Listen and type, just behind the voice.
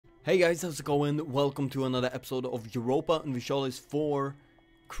Hey guys, how's it going? Welcome to another episode of Europa Universalis 4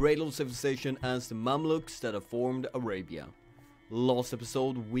 Cradle of Civilization as the Mamluks that have formed Arabia. Last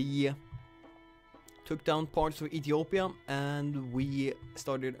episode we took down parts of Ethiopia and we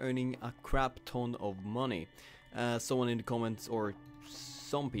started earning a crap ton of money. Someone in the comments, or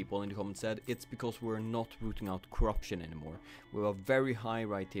some people in the comments, said it's because we're not rooting out corruption anymore. We are very high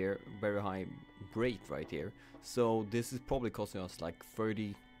right here, very high rate right here. So this is probably costing us like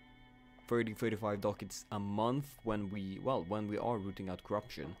 35 ducats a month when we are rooting out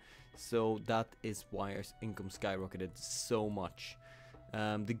corruption. So that is why our income skyrocketed so much.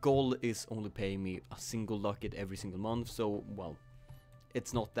 The goal is only paying me a single ducat every single month, so well,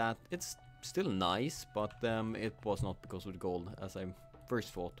 it's not that, it's still nice, but it was not because of the goal as I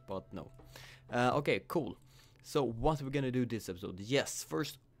first thought, but no. Okay, cool. So what are we gonna do this episode? Yes,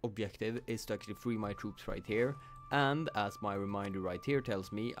 first objective is to actually free my troops right here. And as my reminder right here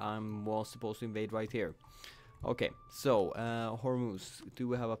tells me, I was supposed to invade right here. Okay, so Hormuz, do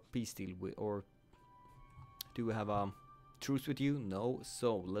we have a peace deal with, or do we have a truce with you? No.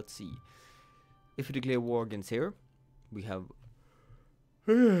 So let's see. If we declare war against here, we have.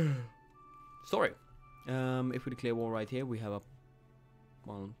 Sorry. If we declare war right here, we have a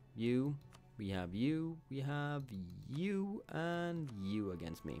you. We have you. We have you and you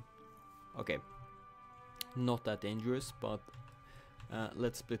against me. Okay. Not that dangerous, but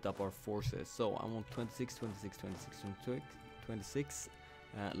let's split up our forces. So I want 26, 26, 26, 26.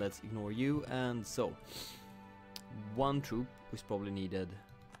 Let's ignore you. And so one troop is probably needed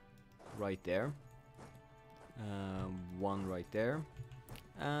right there, one right there,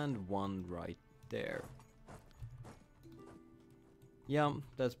 and one right there. Yeah,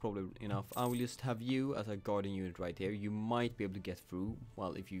 that's probably enough. I will just have you as a guarding unit right here. You might be able to get through,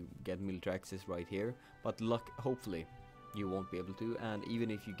 well, if you get military access right here. But hopefully, you won't be able to. And even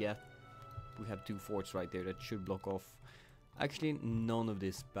if you get, we have two forts right there that should block off. Actually, none of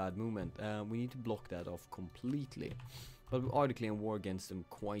this bad movement. We need to block that off completely. But we are declaring war against them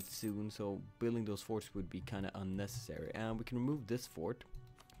quite soon, so building those forts would be kind of unnecessary. And we can remove this fort,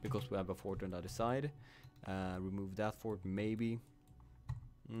 because we have a fort on the other side. Remove that fort, maybe.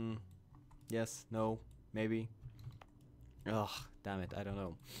 Yes, no, maybe. Ugh, damn it, I don't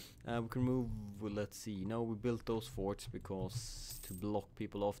know. We can move, well, let's see. No, we built those forts because to block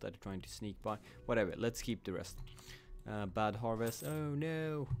people off that are trying to sneak by. Whatever, let's keep the rest. Bad harvest. Oh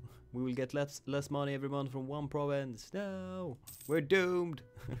no, we will get less money every month from one province. No, we're doomed.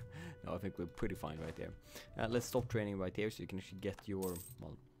 No, I think we're pretty fine right there. Let's stop training right here so you can actually get your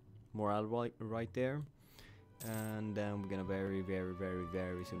morale right there. And then we're gonna very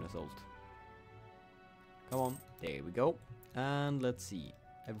soon assault. Come on, there we go. And let's see,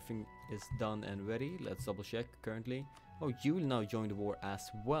 everything is done and ready. Let's double check currently. Oh, you will now join the war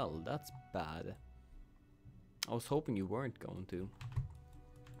as well. That's bad. I was hoping you weren't going to.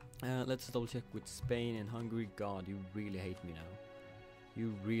 Let's double check with Spain and Hungary. God, you really hate me now.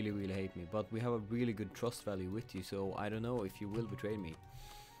 You really hate me. But we have a really good trust value with you, so I don't know if you will betray me.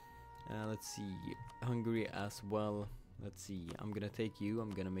 Let's see, Hungary as well. Let's see, I'm gonna take you.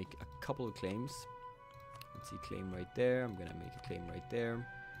 I'm gonna make a couple of claims. Let's see, claim right there. I'm gonna make a claim right there.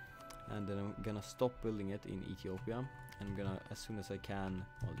 And then I'm gonna stop building it in Ethiopia. And I'm gonna, as soon as I can,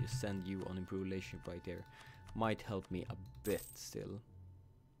 I'll just send you on improved relationship right there. Might help me a bit still.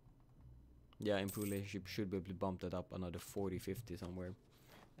 Yeah, improved relationship should be able to bump that up another 40, 50 somewhere.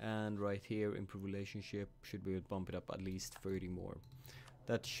 And right here, improved relationship should be able to bump it up at least 30 more.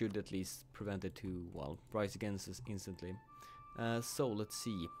 That should at least prevent it to, well, rise against us instantly. So let's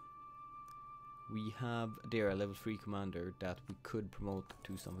see. We have there a level 3 commander that we could promote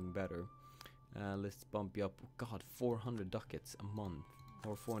to something better. Let's bump you up. God, 400 ducats a month,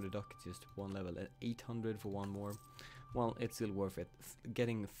 or 400 ducats just one level, and 800 for one more. Well, it's still worth it.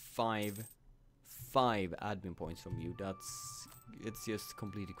 Getting five admin points from you, it's just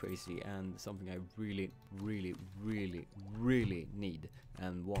completely crazy and something I really need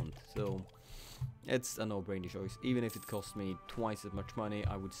and want. So it's a no-brainer choice. Even if it cost me twice as much money,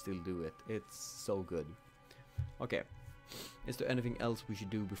 I would still do it. It's so good. Okay, is there anything else we should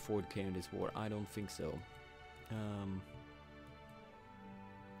do before declaring this war? I don't think so.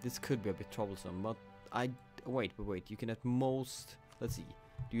 This could be a bit troublesome, but wait, you can at most, let's see,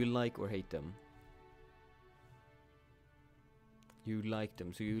 do you like or hate them? You like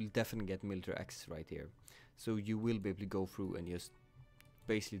them, so you'll definitely get military access right here. So you will be able to go through and just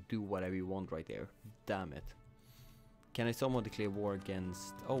basically do whatever you want right there. Damn it. Can I somehow declare war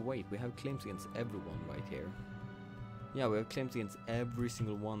against... Oh wait, we have claims against everyone right here. Yeah, we have claims against every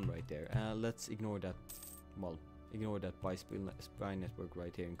single one right there. Let's ignore that, well, ignore that spy network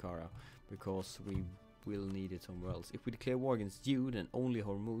right here in Kara, because we will need it somewhere else. If we declare war against you, then only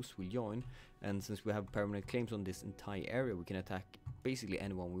Hormuz will join, and since we have permanent claims on this entire area, we can attack basically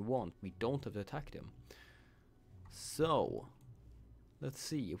anyone we want. We don't have to attack them. So let's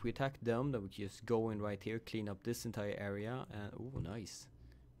see, if we attack them, then we just go in right here, clean up this entire area, and oh, nice,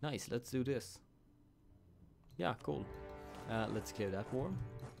 let's do this. Yeah, cool. Let's clear that war.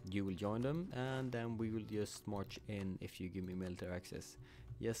 You will join them, and then we will just march in if you give me military access.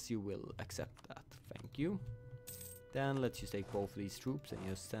 Yes, you will accept that. Thank you. Then let's just take both of these troops and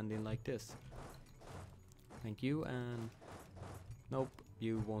just stand in like this. Thank you, and nope,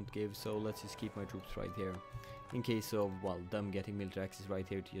 you won't give, so let's just keep my troops right here. In case of, well, them getting military access right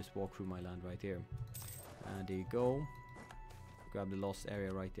here to just walk through my land right here. And there you go. Grab the lost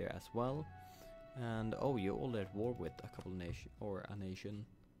area right there as well. And oh, you're all at war with a couple a nation.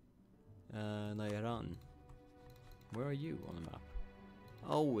 Nayaran. Where are you on the map?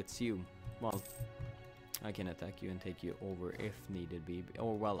 Oh, it's you. Well, I can attack you and take you over if needed be.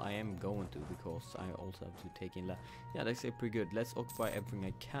 Or well, I am going to, because I also have to take in yeah, that's pretty good. Let's occupy everything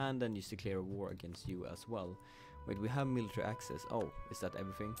I can, then just declare a war against you as well. Wait, we have military access. Oh, is that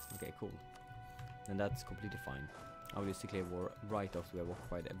everything? Okay, cool. Then that's completely fine. I'll just declare war right after we have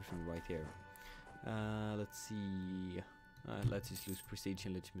occupied everything right here. Let's see. Let's just lose prestige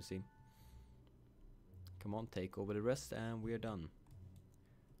and legitimacy. Come on, take over the rest, and we are done.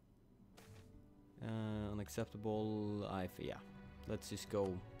 Unacceptable. Yeah. Let's just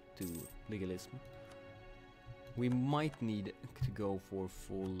go to legalism. We might need to go for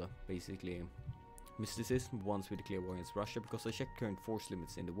full, basically, mysticism once we declare war against Russia, because I checked current force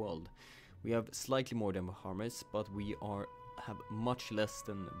limits in the world. We have slightly more than Bahamas, but we have much less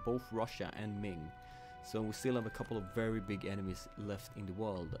than both Russia and Ming. So we still have a couple of very big enemies left in the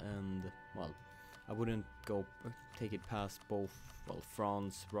world, and well, I wouldn't go take it past both, well,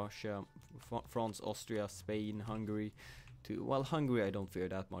 France, Russia, France, Austria, Spain, Hungary. Well, Hungary I don't fear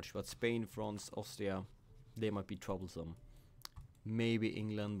that much, but Spain, France, Austria, they might be troublesome. Maybe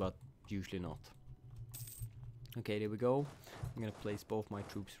England, but usually not. Okay, there we go. I'm gonna place both my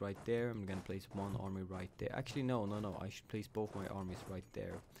troops right there. I'm gonna place one army right there. Actually, no. I should place both my armies right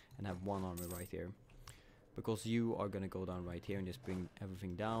there and have one army right here. Because you are gonna go down right here and just bring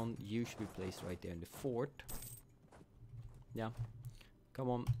everything down. You should be placed right there in the fort. Yeah. Come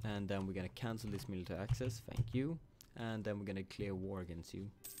on. And then we're gonna cancel this military access. Thank you. And then we're gonna declare war against you.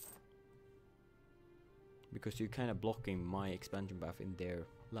 Because you're kind of blocking my expansion path in their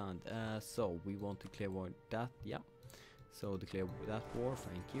land. So we want to declare war that, yeah. So declare that war,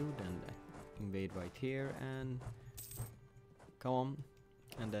 thank you. Then invade right here and come on.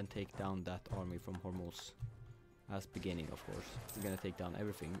 And then take down that army from Hormuz. As beginning, of course. We're gonna take down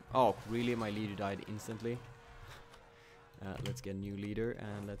everything. Oh, really? My leader died instantly? Let's get a new leader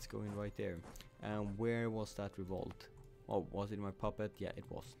and let's go in right there. And where was that revolt? Oh, was it my puppet? Yeah, it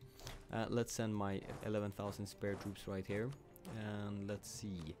was. Let's send my 11,000 spare troops right here. And let's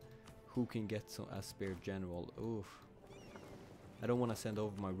see who can get as spare general. Oof. I don't want to send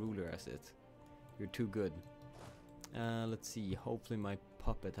over my ruler as it. You're too good. Let's see. Hopefully my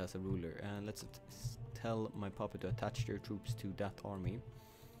puppet has a ruler. And let's tell my puppet to attach their troops to that army.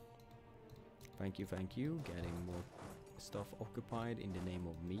 Thank you, thank you. Getting more stuff occupied in the name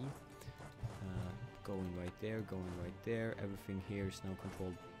of me. Going right there, going right there. Everything here is now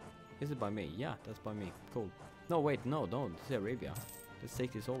controlled. Is it by me? Yeah, that's by me. Cool. No, wait, no, don't. It's Arabia. Let's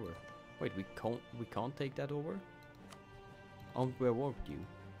take this over. Wait, we can't take that over? Aren't we at war with you?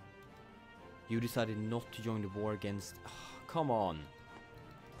 You decided not to join the war against... come on.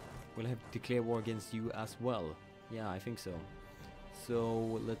 We'll have to declare war against you as well. Yeah, I think so.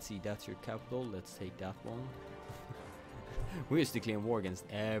 So, let's see. That's your capital. Let's take that one. We're just declaring war against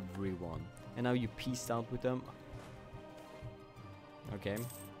everyone. And now you peaced out with them. Okay.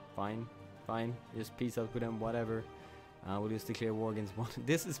 Fine. Just peace out with them, whatever. We'll just declare war against one.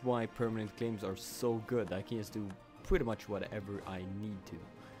 This is why permanent claims are so good. I can just do pretty much whatever I need to.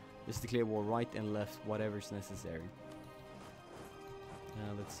 Just declare war right and left, whatever's necessary.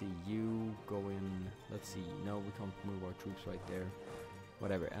 Let's see, you go in. Let's see, no, we can't move our troops right there.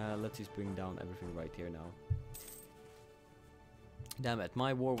 Whatever, let's just bring down everything right here now. Damn it,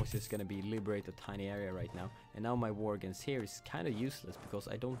 my war was just gonna be liberate a tiny area right now, and now my war against here is kind of useless because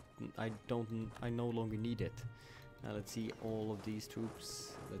I no longer need it. Let's see all of these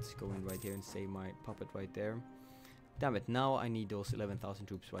troops. Let's go in right here and save my puppet right there. Damn it, now I need those 11,000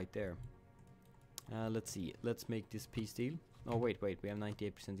 troops right there. Let's see, let's make this peace deal. Oh wait, we have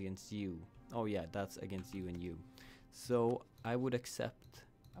 98% against you. Oh yeah, that's against you and you. So I would accept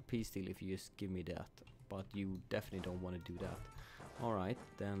a peace deal if you just give me that. but you definitely don't want to do that. Alright,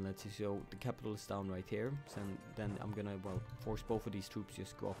 then let's see, so the capital is down right here, so then I'm gonna, well, force both of these troops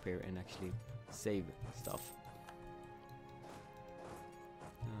just go up here and actually save stuff.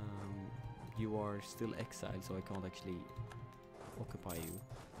 You are still exiled, so I can't actually occupy you.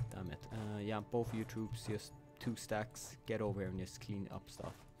 Damn it. Yeah, both of you troops, just 2 stacks, get over here and just clean up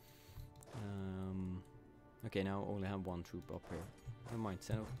stuff. Okay, now I only have 1 troop up here. Never mind,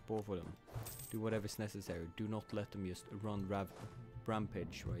 send up both of them. Do whatever's necessary. Do not let them just run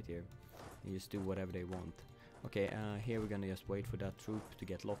rampage right here. And just do whatever they want. Okay, here we're gonna just wait for that troop to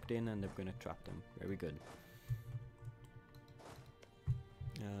get locked in, and they're gonna trap them. Very good.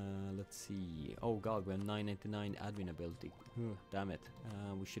 Let's see. Oh god, we have 999 admin ability. Damn it.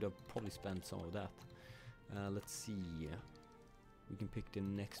 We should have probably spent some of that. Let's see. We can pick the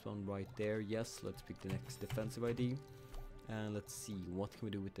next one right there. Yes, let's pick the next defensive ID. And let's see, what can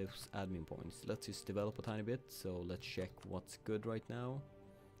we do with those admin points? Let's just develop a tiny bit. So let's check what's good right now.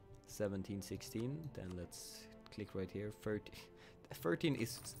 17, 16. Then let's click right here. 13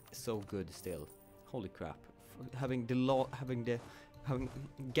 is so good still. Holy crap.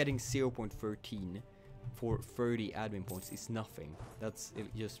 Getting 0.13 for 30 admin points is nothing. That's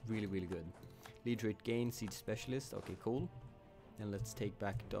just really, really good. Lead rate gain, siege specialist. Okay, cool. And let's take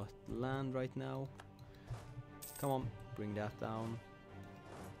back that land right now. Come on, bring that down.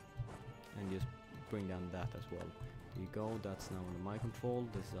 And just bring down that as well. There you go, that's now under my control.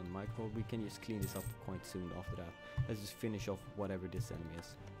 This is under my control. We can just clean this up quite soon after that. Let's just finish off whatever this enemy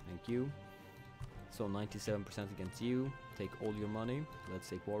is. Thank you. So 97% against you. Take all your money. Let's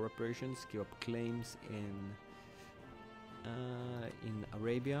take war reparations. Give up claims in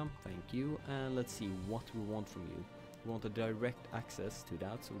Arabia. Thank you. And let's see what we want from you. We want a direct access to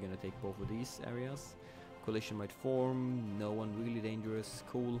that, so we're gonna take both of these areas. Coalition might form. No one really dangerous.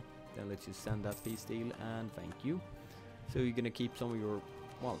 Cool. Then let's just send that peace deal, and thank you. So you're gonna keep some of your,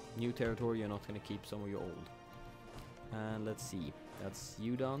 well, new territory. You're not gonna keep some of your old. And let's see. That's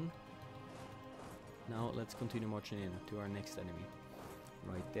you done. Now let's continue marching in to our next enemy.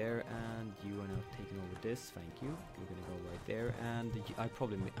 Right there, and you are now taking over this. Thank you. You're gonna go right there, and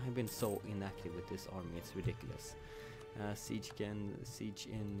I've been so inactive with this army. It's ridiculous. Siege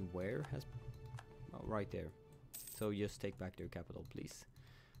in where has? Oh, right there. So just take back their capital, please.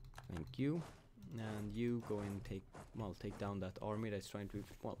 Thank you. And you go and take down that army that's trying to,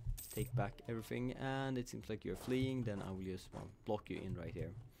 well, take back everything. And it seems like you're fleeing. Then I will just, well, block you in right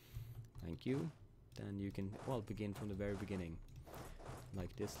here. Thank you. Then you can, well, begin from the very beginning.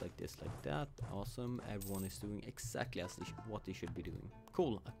 Like this, like this, like that. Awesome. Everyone is doing exactly as what they should be doing.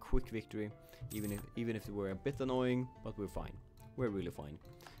 Cool. A quick victory. Even if they were a bit annoying, but we're fine. We're really fine.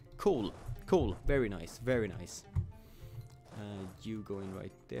 Cool. Cool. Very nice. Very nice. You go in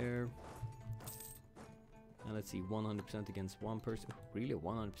right there. And let's see. 100% against one person. Really?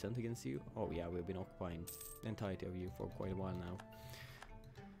 100% against you? Oh yeah, we've been occupying the entirety of you for quite a while now.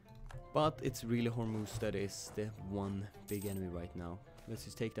 But it's really Hormuz that is the one big enemy right now. Let's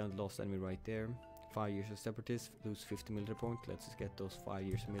just take down the last enemy right there. 5 years of separatists, lose 50 military points. Let's just get those 5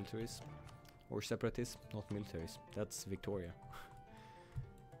 years of militaries. Or separatists, not militaries. That's Victoria.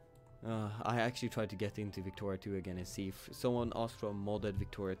 I actually tried to get into Victoria 2 again and see if someone asked for a modded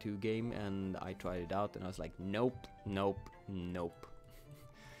Victoria 2 game, and I tried it out and I was like, nope, nope, nope.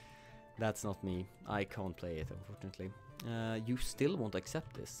 That's not me. I can't play it, unfortunately. You still won't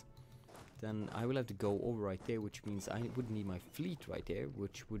accept this. Then I will have to go over right there, which means I would need my fleet right there,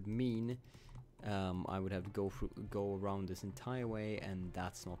 which would mean I would have to go around this entire way, and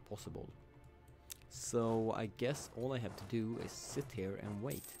that's not possible. So I guess all I have to do is sit here and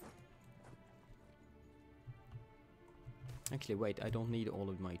wait. Actually, wait, I don't need all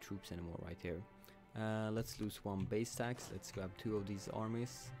of my troops anymore right here. Let's lose 1 base tax. Let's grab 2 of these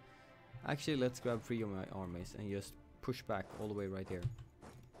armies. Actually, let's grab 3 of my armies and just push back all the way right here.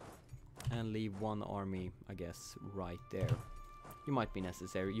 And leave 1 army, I guess, right there. You might be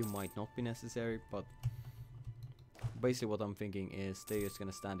necessary, you might not be necessary, but basically what I'm thinking is they're just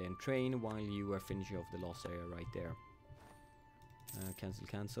gonna stand there and train while you are finishing off the last area right there. Cancel,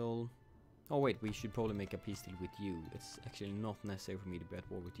 cancel. Oh wait, we should probably make a peace deal with you. It's actually not necessary for me to be at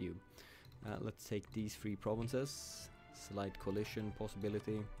war with you. Let's take these 3 provinces. Slight coalition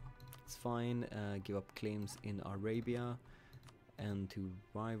possibility. It's fine. Give up claims in Arabia. And to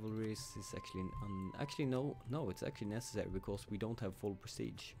rivalries is actually no, it's actually necessary because we don't have full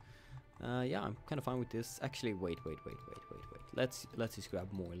prestige. Yeah, I'm kind of fine with this. Actually, wait. Let's just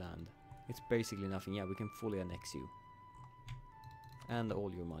grab more land. It's basically nothing. Yeah, we can fully annex you. And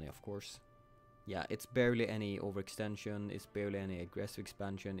all your money, of course. Yeah, it's barely any overextension. It's barely any aggressive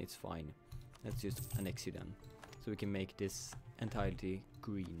expansion. It's fine. Let's just annex you then. So we can make this entirety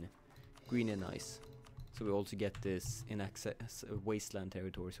green. Green and nice. So we also get this in access wasteland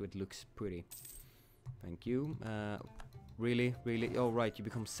territory, so it looks pretty. Thank you. Really? Oh right, you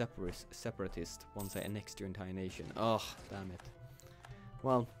become separatist once I annexed your entire nation. Oh, damn it.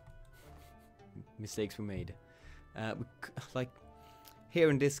 Well, mistakes were made. Like, here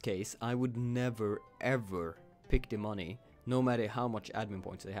in this case, I would never ever pick the money, no matter how much admin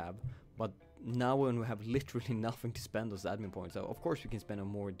points they have. But now when we have literally nothing to spend those admin points, so of course we can spend on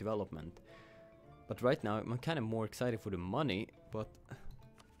more development. But right now I'm kind of more excited for the money, but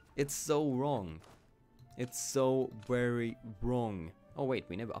it's so wrong. It's so very wrong. Oh wait,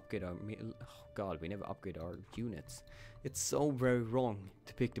 we never upgrade our... Oh god, we never upgrade our units. It's so very wrong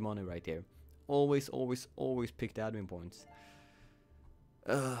to pick the money right there. Always, always, always pick the admin points.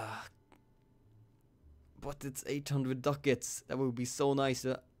 But it's 800 ducats. That would be so nice.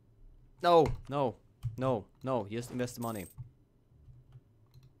 No, no, no, no. Just invest the money.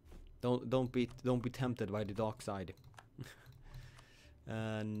 Don't be tempted by the dark side.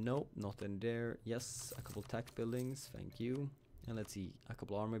 Nope, not in there. Yes, a couple tax buildings. Thank you. And let's see, a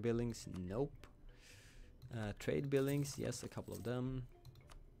couple army buildings. Nope. Trade buildings. Yes, a couple of them.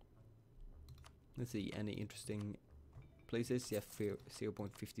 Let's see, any interesting places? Yeah,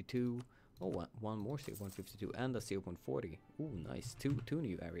 0.52. Oh, one more 0.52 and a 0.40. Ooh, nice. Two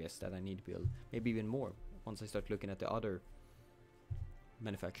new areas that I need to build. Maybe even more once I start looking at the other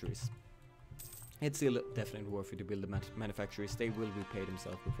manufacturers. It's still definitely worth it to build the manufacturers. They will repay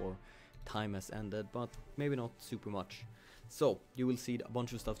themselves before time has ended, but maybe not super much. So, you will cede a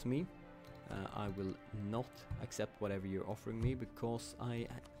bunch of stuff to me. I will not accept whatever you're offering me because I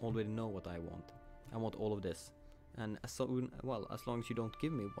already know what I want. I want all of this. And as long as you don't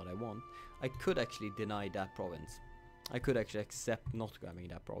give me what I want, I could actually deny that province. I could actually accept not grabbing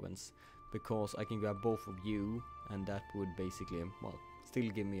that province because I can grab both of you, and that would basically, well, still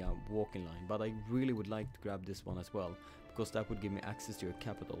give me a walking line. But I really would like to grab this one as well because that would give me access to your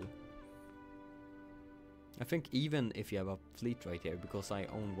capital. I think even if you have a fleet right here, because I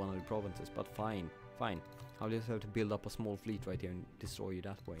own one of the provinces, but fine. I'll just have to build up a small fleet right here and destroy you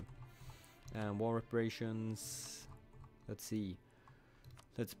that way. War reparations. Let's see.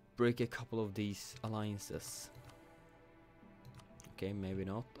 Let's break a couple of these alliances. Okay, maybe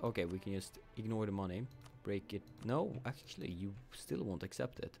not. Okay, we can just ignore the money. Break it. No, actually, you still won't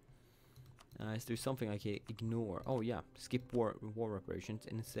accept it. Is there something I can ignore? Oh yeah, skip war reparations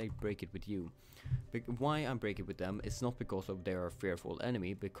and instead break it with you. Why I break it with them is not because of they are a fearful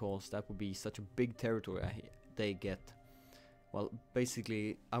enemy, because that would be such a big territory they get. Well,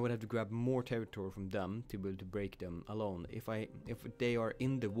 basically, I would have to grab more territory from them to be able to break them alone. If they are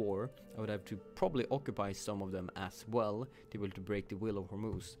in the war, I would have to probably occupy some of them as well to be able to break the will of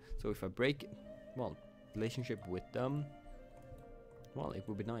Hormuz. So if I break, well, relationship with them, well, it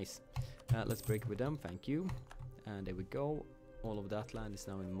would be nice. Let's break it with them, thank you. And there we go. All of that land is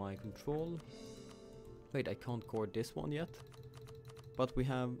now in my control. Wait, I can't court this one yet. But we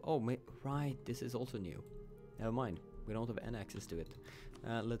have, oh, right, this is also new. Never mind. We don't have any access to it.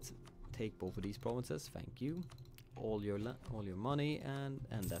 Let's take both of these provinces. Thank you. All your money and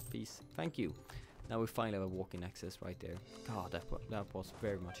that piece. Thank you. Now we finally have a walk-in access right there. God, that was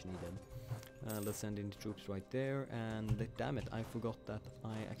very much needed. Let's send in the troops right there. And damn it, I forgot that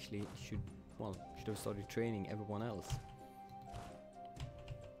I actually should have started training everyone else.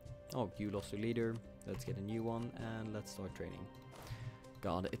 Oh, you lost your leader. Let's get a new one and let's start training.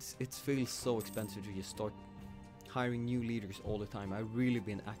 God, it feels so expensive to just start hiring new leaders all the time. I've really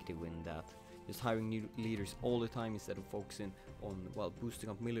been active in that. Just hiring new leaders all the time instead of focusing on, well, boosting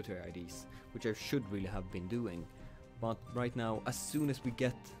up military IDs, which I should really have been doing. But right now, as soon as we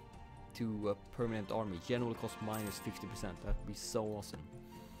get to a permanent army, general cost minus 50%, that would be so awesome.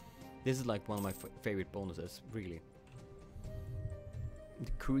 This is like one of my favorite bonuses, really.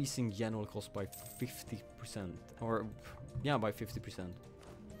 Decreasing general cost by 50%, or yeah, by 50%.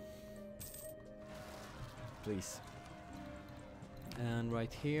 Please. And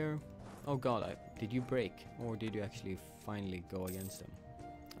right here, oh god, did you break, or did you actually finally go against them?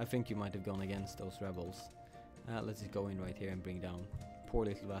 I think you might have gone against those rebels. Let's just go in right here and bring down poor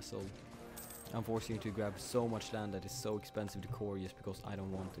little vassal. I'm forcing you to grab so much land that is so expensive to core just because I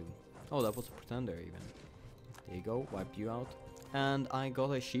don't want to. Oh, that was a pretender even. There you go, wiped you out. And I got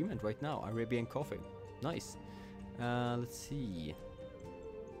an achievement right now, Arabian coffee. Nice. Let's see.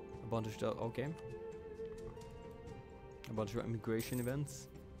 A bunch of stuff, okay. A bunch of immigration events.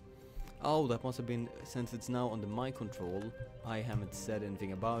 Oh, that must have been, since it's now under my control, I haven't said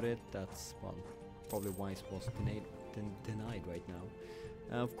anything about it. That's, well, probably why it was denied right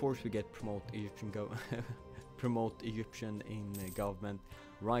Of course, we get promote Egyptian in government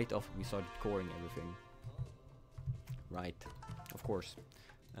right after we started coring everything. Right, of course.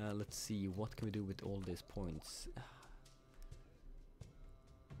 Let's see, what can we do with all these points?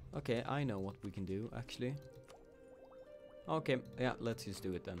 Okay, I know what we can do, actually. Okay, yeah, let's just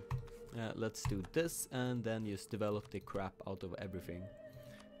do it then. Let's do this and then just develop the crap out of everything.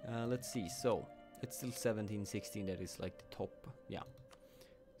 Let's see, so it's still 17, 16 that is like the top, yeah.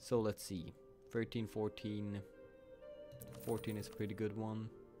 So let's see, 13, 14, 14 is a pretty good one.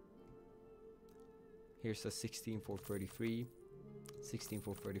 Here's a 16 for 33, 16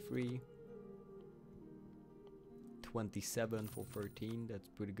 for 33, 27 for 13, that's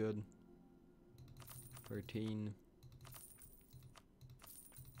pretty good. 13.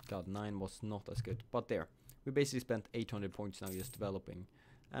 God, 9 was not as good, but there. We basically spent 800 points now just developing,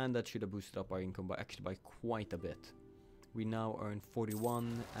 and that should have boosted up our income by quite a bit. We now earn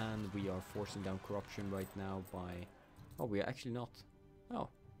 41, and we are forcing down corruption right now by... Oh, we are actually not. Oh,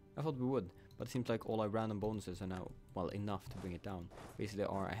 I thought we would, but it seems like all our random bonuses are now, well, enough to bring it down. Basically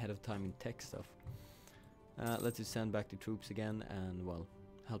are ahead of time in tech stuff. Let's just send back the troops again and, well,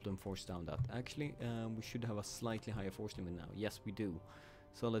 help them force down that. Actually, we should have a slightly higher force limit now. Yes, we do.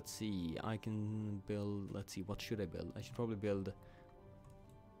 So let's see, I can build, let's see, what should I build? I should probably build,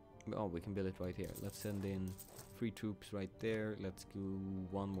 oh, we can build it right here. Let's send in 3 troops right there. Let's do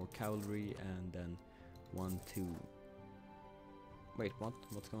 1 more cavalry and then 1, 2. Wait, what?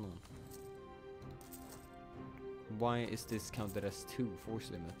 What's going on? Why is this counted as 2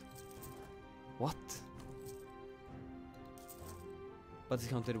 force limit? What? But it's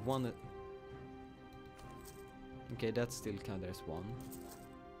counted 1. Okay, that's still counted as 1.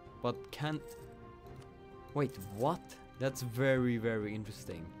 But can... Wait, what? That's very, very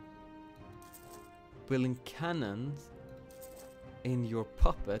interesting. Building cannons in your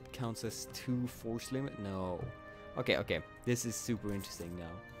puppet counts as 2 force limit? No. Okay, okay. This is super interesting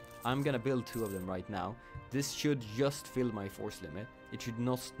now. I'm gonna build 2 of them right now. This should just fill my force limit. It should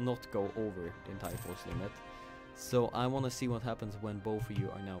not go over the entire force limit. So I want to see what happens when both of you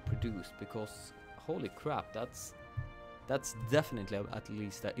are now produced, because holy crap, that's definitely at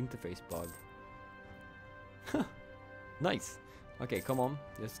least an interface bug. Nice. Okay, come on,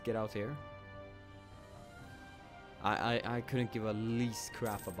 just get out here. I couldn't give a least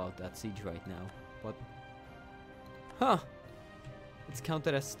crap about that siege right now, but it's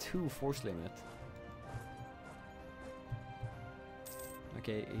counted as 2 force limit.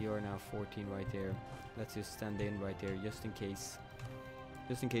 Okay, you're now 14 right here. Let's just stand in right there just in case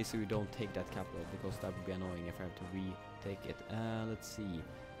we don't take that capital, because that would be annoying if I have to retake it. Let's see.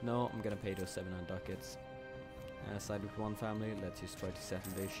 No, I'm gonna pay those 700 ducats. Side with 1 family. Let's just try to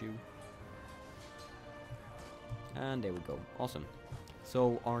settle the issue. And there we go. Awesome.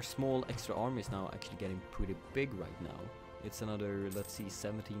 So our small extra army is now actually getting pretty big right now. It's another, let's see,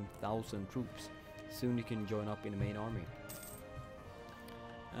 17,000 troops. Soon you can join up in the main army.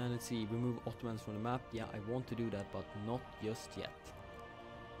 And let's see, remove Ottomans from the map. Yeah, I want to do that, but not just yet.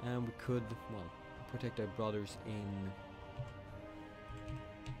 And we could, well, protect our brothers in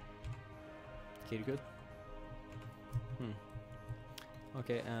Kirkuk.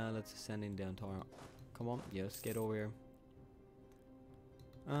 Okay, let's send in the entire... Come on, yes, get over here.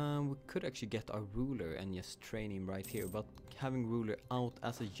 We could actually get our ruler and just train him right here, but having ruler out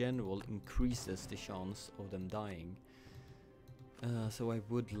as a general increases the chance of them dying. So I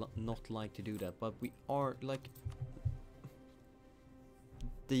would not like to do that, but we are like...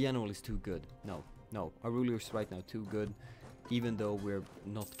 The general is too good. No, our ruler is right now too good, even though we're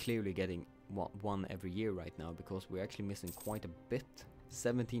not clearly getting one every year right now, because we're actually missing quite a bit.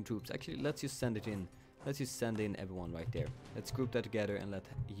 17 troops. Actually, let's just send it in. Let's just send in everyone right there. Let's group that together and let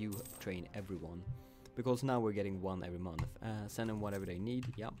you train everyone, because now we're getting 1 every month. Send them whatever they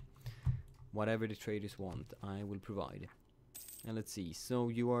need. Yeah, whatever the traders want, I will provide. And let's see. So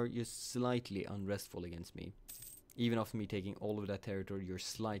you are just slightly unrestful against me. Even after me taking all of that territory, you're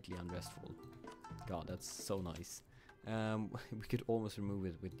slightly unrestful. God, that's so nice. We could almost remove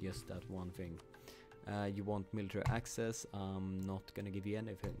it with just that one thing. You want military access? I'm not gonna give you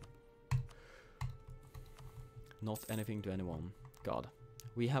anything. Not anything to anyone. God.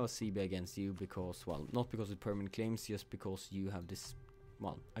 We have a CB against you because, well, not because of permanent claims, just because you have this,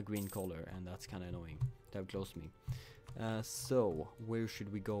 well, a green color, and that's kind of annoying to have close to me. So, where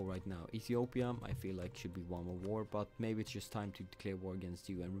should we go right now? Ethiopia, I feel like should be one more war, but maybe it's just time to declare war against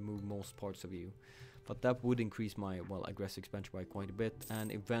you and remove most parts of you. But that would increase my, well, aggressive expansion by quite a bit,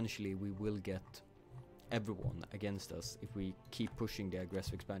 and eventually we will get everyone against us if we keep pushing the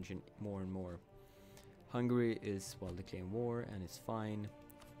aggressive expansion more and more. Hungary is, well, declaring war, and it's fine.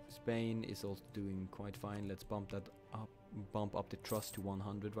 Spain is also doing quite fine. Let's bump that up, bump up the trust to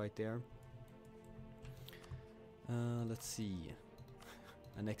 100 right there. Let's see.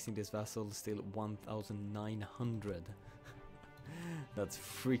 Annexing this vassal, still 1,900. That's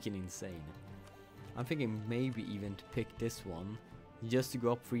freaking insane. I'm thinking maybe even to pick this one, just to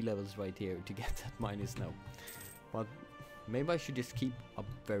go up 3 levels right here to get that minus now. But maybe I should just keep a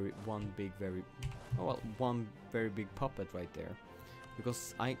one very big puppet right there.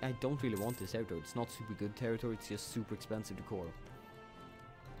 Because I don't really want this territory. It's not super good territory, it's just super expensive to core.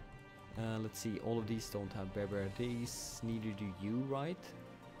 Let's see, all of these don't have barbarities, neither do you, right?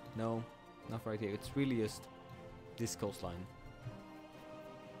 No, not right here. It's really just this coastline.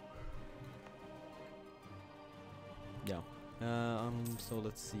 Yeah. So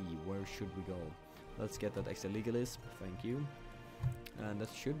let's see, where should we go? Let's get that extra legalism, thank you. And that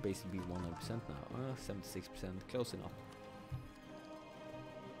should basically be 100% now. 76%, close enough.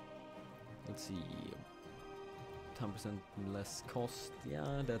 Let's see. 10% less cost.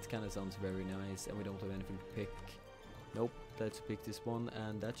 Yeah, that kind of sounds very nice. And we don't have anything to pick. Nope, let's pick this one.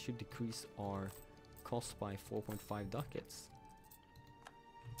 And that should decrease our cost by 4.5 ducats.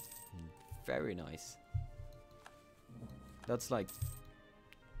 Very nice. That's like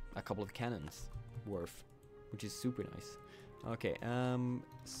a couple of cannons worth, which is super nice. Okay,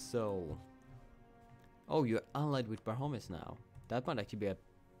 so... Oh, you're allied with Bahamas now. That might actually be a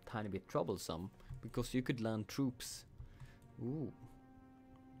tiny bit troublesome, because you could land troops. Ooh.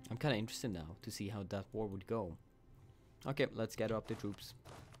 I'm kind of interested now to see how that war would go. Okay, let's gather up the troops.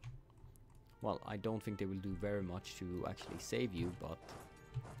 Well, I don't think they will do very much to actually save you, but...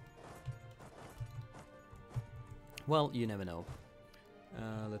 Well, you never know.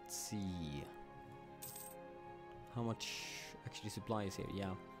 Let's see... How much actually supply is here?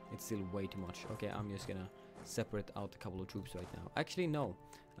 Yeah, it's still way too much. Okay, I'm just gonna separate out a couple of troops right now. Actually, no.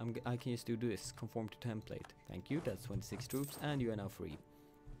 I can just do this. Conform to template. Thank you. That's 26 troops, and you are now free.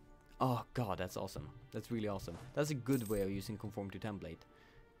 Oh god, that's awesome. That's really awesome. That's a good way of using conform to template.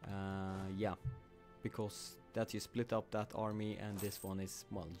 Yeah, because that you split up that army, and this one is,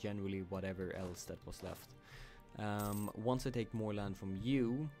 well, generally whatever else that was left. Once I take more land from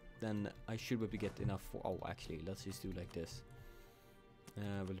you, then I should be able to get enough for... Oh, actually, let's just do like this.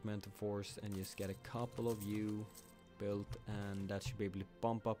 Regimental force, and just get a couple of you built, and that should be able to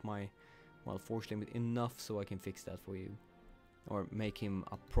bump up my, well, force limit enough so I can fix that for you. Or make him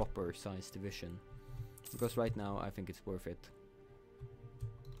a proper size division. Because right now, I think it's worth it.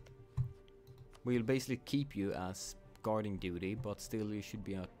 We'll basically keep you as guarding duty, but still you should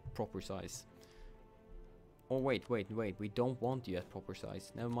be a proper size. Oh wait, we don't want you at proper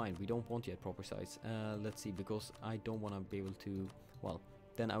size. Never mind, we don't want you at proper size. Let's see, because I don't want to be able to... Well,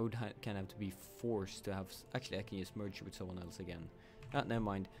 then I would kind of have to be forced to have... Actually, I can just merge with someone else again. Never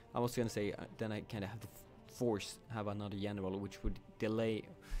mind. I was gonna say, then I kind of have to have another general, which would delay...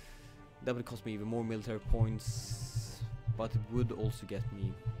 That would cost me even more military points. But it would also get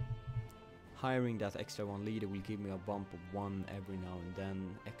me... Hiring that extra one leader will give me a bump of 1 every now and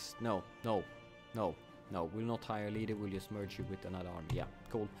then. No, we'll not hire a leader, we'll just merge you with another army. Yeah,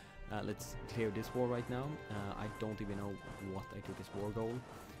 cool. Let's clear this war right now. I don't even know what I took as war goal.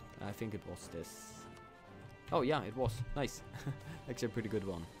 I think it was this. Oh yeah, it was. Nice. Actually a pretty good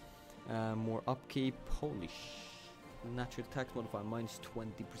one. More upkeep. Holy natural tax modifier minus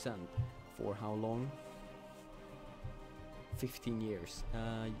 20%. For how long? 15 years.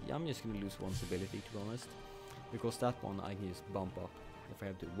 Yeah, I'm just gonna lose one stability, to be honest. Because that one I can just bump up. If I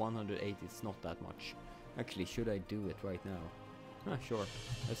have to 180, it's not that much. Actually, should I do it right now? Sure,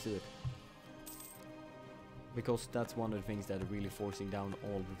 let's do it. Because that's one of the things that are really forcing down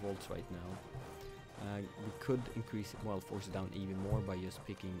all revolts right now. We could increase, well, force it down even more by just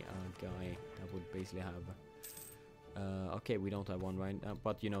picking a guy that would basically have... okay, we don't have one right now,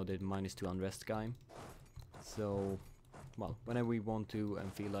 but you know, the -2 unrest guy. So, well, whenever we want to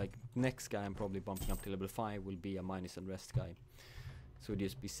and feel like next guy I'm probably bumping up to level 5 will be a minus unrest guy. So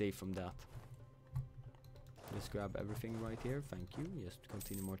just be safe from that. Just grab everything right here, thank you. Just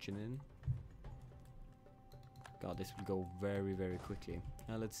continue marching in. God, this will go very, very quickly.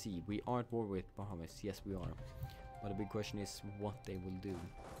 Let's see, we are at war with Bahamas. Yes, we are. But the big question is what they will do.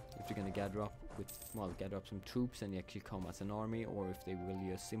 If they're gonna gather up with, well, gather up some troops and actually come as an army, or if they will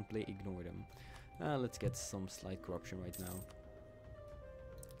just simply ignore them. Let's get some slight corruption right now.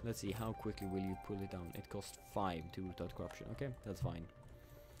 Let's see, how quickly will you pull it down? It costs 5 to root out corruption. Okay, that's fine.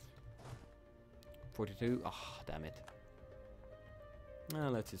 42. Ah, damn it.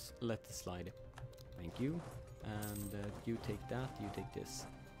 Let's just let it slide. Thank you. And you take that, you take this.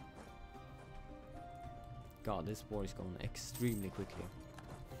 God, this war is going extremely quickly.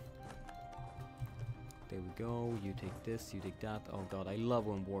 There we go. You take this, you take that. Oh god, I love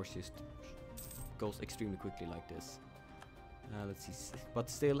when wars just goes extremely quickly like this. Let's see. But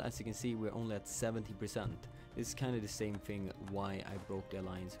still, as you can see, we're only at 70%. This is kind of the same thing why I broke the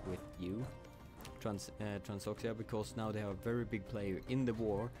alliance with you, Transoxia, because now they have a very big player in the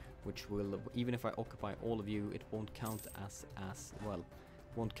war, which will, even if I occupy all of you, it won't count as well,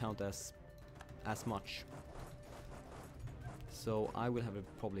 won't count as much. So I will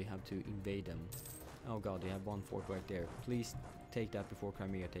probably have to invade them. Oh god, they have one fort right there. Please take that before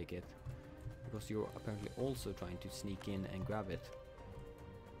Crimea take it, because you're apparently also trying to sneak in and grab it.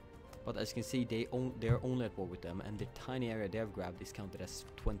 But as you can see, they're only at war with them, and the tiny area they have grabbed is counted as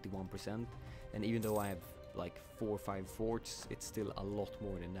 21%. And even though I have like 4 or 5 forts, it's still a lot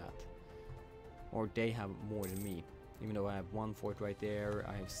more than that. Or they have more than me. Even though I have one fort right there,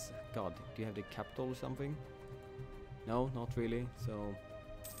 I have... God, do you have the capital or something? No, not really. So,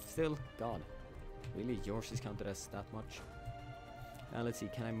 still, God. Really, yours is counted as that much? Let's see,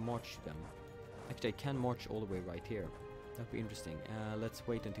 can I march them? Actually, I can march all the way right here. That'd be interesting. Let's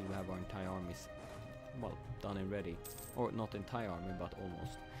wait until we have our entire armies, well, done and ready. Or not entire army, but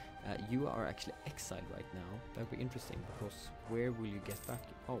almost. You are actually exiled right now. That'd be interesting, because where will you get back?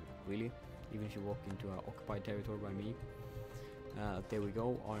 Oh, really? Even if you walk into occupied territory by me. There we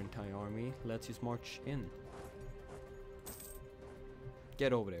go, our entire army. Let's just march in.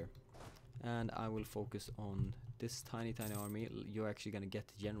 Get over there. And I will focus on this tiny army. You're actually gonna get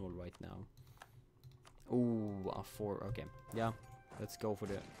the general right now. Ooh, a 4. Okay, yeah, let's go for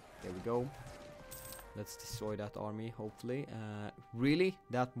the... There we go. Let's destroy that army, hopefully. Really?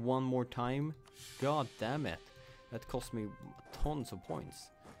 That one more time? God damn it. That cost me tons of points.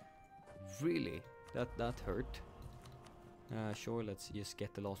 Really? That hurt. Sure, let's just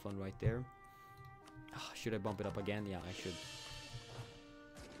get the last one right there. Should I bump it up again? Yeah, I should.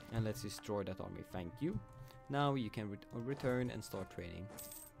 And let's destroy that army. Thank you. Now you can return and start training.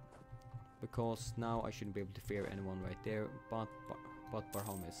 Because now I shouldn't be able to fear anyone right there, but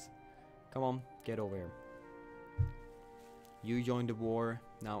Barhamis. Come on, get over here. You joined the war,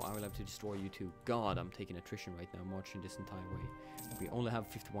 now I will have to destroy you too. God, I'm taking attrition right now, marching this entire way. We only have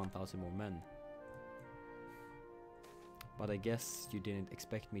 51,000 more men. But I guess you didn't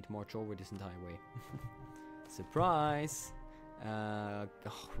expect me to march over this entire way. Surprise! Oh,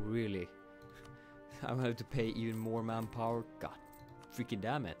 really? I will have to pay even more manpower? God, freaking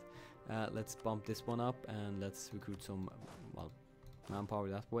damn it. Let's bump this one up and let's recruit some, well, manpower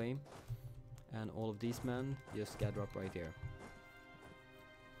that way. And all of these men just gather up right here.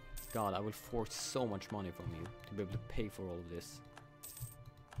 God, I will force so much money from you to be able to pay for all of this.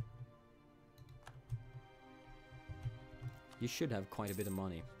 You should have quite a bit of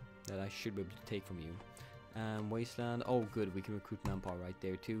money that I should be able to take from you. And Wasteland, oh good, we can recruit manpower right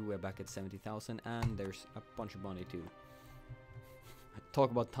there too. We're back at 70,000 and there's a bunch of money too.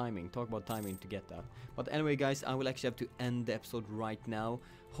 Talk about timing to get that. But anyway guys, I will actually have to end the episode right now.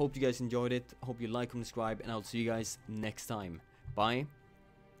 Hope you guys enjoyed it, hope you like and subscribe, and I'll see you guys next time. Bye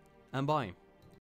and bye.